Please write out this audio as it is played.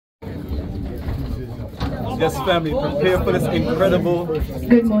Yes, family, prepare for this incredible.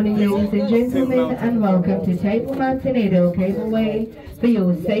 Good morning, ladies and gentlemen, and welcome to Table Mountain Edo Cableway. For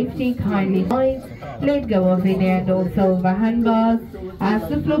your safety, kindly let go of any and all silver handbars, as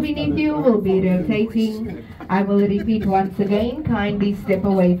the floor beneath you will be rotating. I will repeat once again, kindly step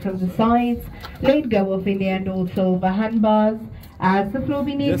away from the sides, let go of any and all silver handbars, as the floor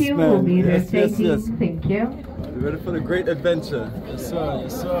beneath you will be rotating. Thank you. You ready for the great adventure? Yes, sir.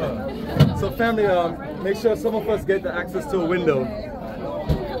 Yes, sir. So family, make sure some of us get the access to a window.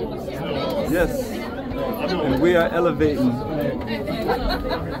 Yes. And we are elevating.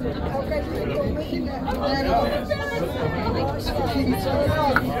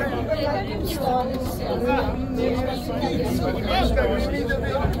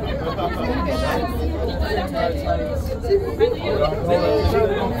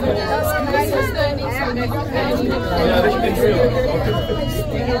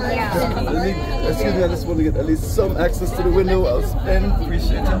 Excuse me, I just want to get at least some access to the window. I'll spin.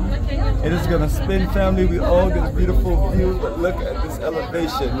 Appreciate it. It is gonna spin, family. We all get a beautiful view, but look at this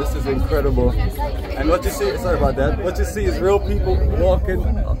elevation. This is incredible. And what you see, sorry about that, what you see is real people walking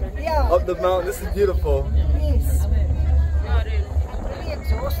up the mountain. This is beautiful. Yes. Very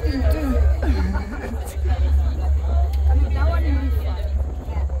exhausting too.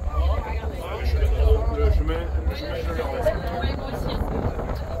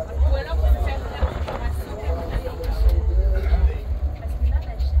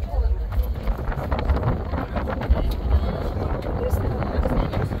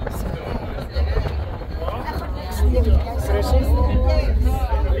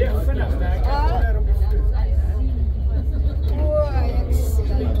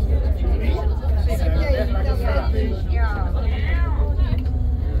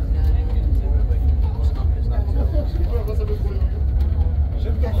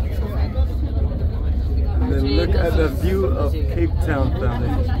 And then look at the view of Cape Town, family.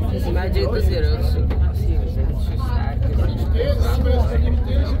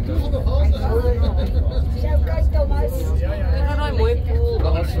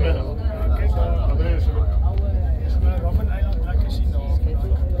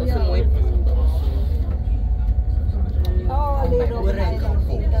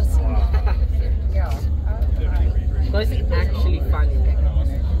 Was it actually funny?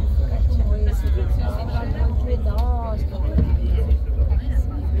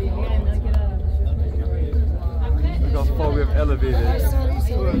 Look how far we have elevated.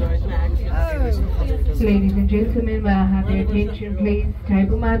 Ladies and gentlemen, may I have your attention please?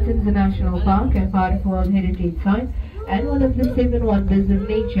 Table Mountain is a national park and part of World Heritage Site and one of the 7 wonders of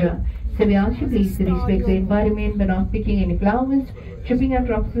nature. So we ask you please to respect the environment by not picking any flowers, tripping at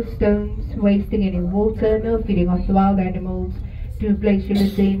rocks or stones, wasting any water, no feeding of the wild animals. To place your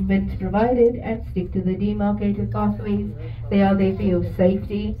litter in bins provided and stick to the demarcated pathways. They are there for your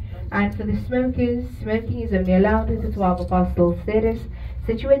safety. And for the smokers, smoking is only allowed at the 12 Apostles Terrace,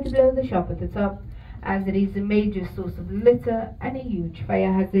 situated below the shop at the top. As it is a major source of litter and a huge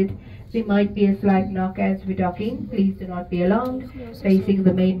fire hazard, there might be a slight knock as we docking. Please do not be alarmed. Facing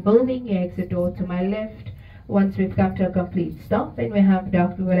the main building, your exit door to my left. Once we've come to a complete stop and we have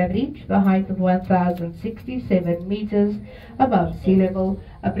docked, we will have reached the height of 1,067 meters above sea level,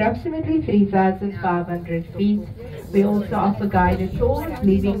 approximately 3,500 feet. We also offer guided tours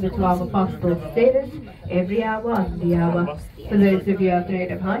leaving the 12 Apostles Terrace every hour on the hour. For those of you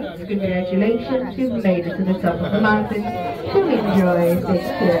afraid of heights, congratulations, you've made it to the top of the mountain. So enjoy this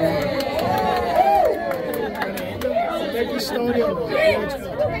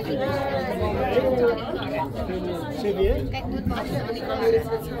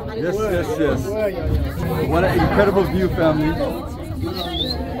Yes. What an incredible view, family.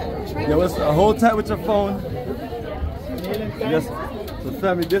 Yeah, hold tight with your phone. Yes. So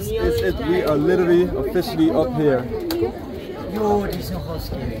family, this is it. We are literally officially up here. Yo, dit is nogal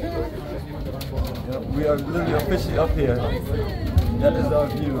scary. Yeah, we are literally officially up here. That is our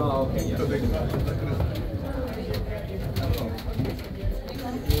view.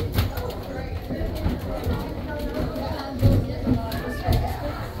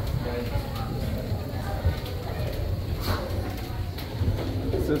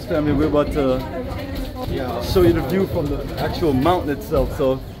 So this family, we're about to show you the view from the actual mountain itself.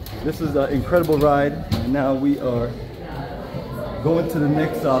 So this is an incredible ride, and now we are going to the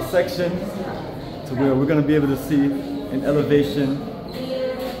next section to where we're going to be able to see in elevation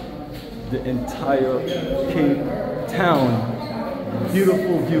the entire Cape Town.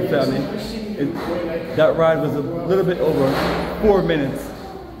 Beautiful view, family. That ride was a little bit over 4 minutes.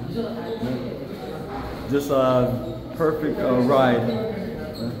 Just a perfect ride.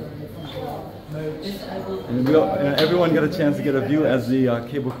 And everyone got a chance to get a view as the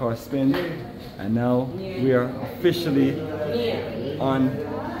cable car spins. And now we are officially on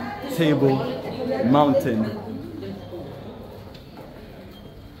Table Mountain.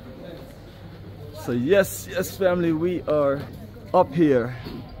 So yes, family, we are up here.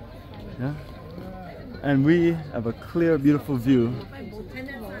 Yeah? And we have a clear, beautiful view.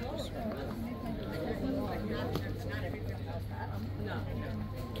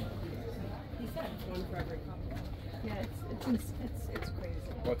 It's crazy.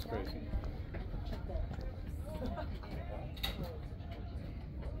 What's crazy?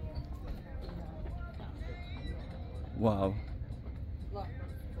 Wow.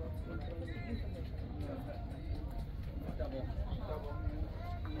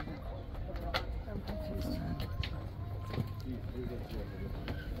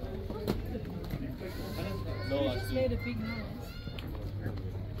 You just made a big noise.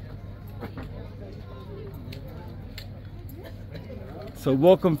 So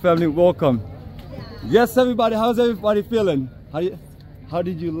welcome, family, welcome. Yes, everybody, how's everybody feeling? How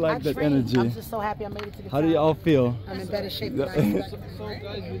did you like that energy? I'm just so happy I made it to the How do you all feel? I'm in better shape than I am. So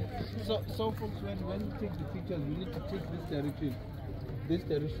guys, so folks, when you take the pictures, we need to take this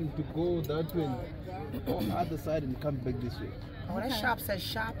direction to go that way, on other side and come back this way. Oh, that shop says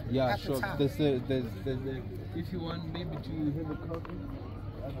shop Yeah, at the sure. top. There's if you want maybe to have a coffee.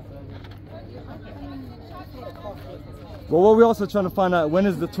 Well, what we're also trying to find out, when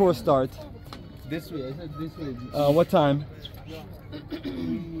does the tour start? This way, I said this way. What time?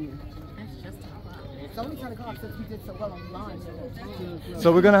 It's only 10 o'clock since we did so well online.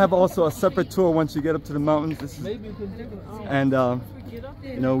 So we're gonna have also a separate tour once you get up to the mountains. Maybe you can take an hour. And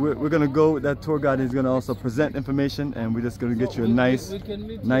you know, we're gonna go with that tour guide. He's gonna also present information, and we're just gonna get you a nice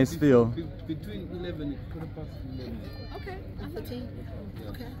feel. Between 11 and 11. Okay, after tea.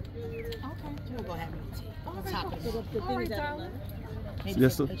 Okay. We'll go have tea. Top of it. All right, darling.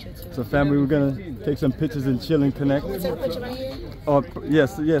 Yes, so family, we're gonna take some pictures and chill and connect. Take a picture right here. Oh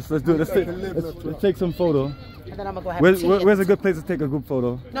yes, let's do it. Let's take some photo. And then I'm gonna go have tea. Where's a good place to take a group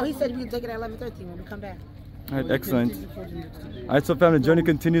photo? No, he said we can take it at 11:30 when we come back. All right, excellent. All right, so family, the journey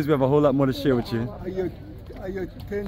continues. We have a whole lot more to share with you. Are you 10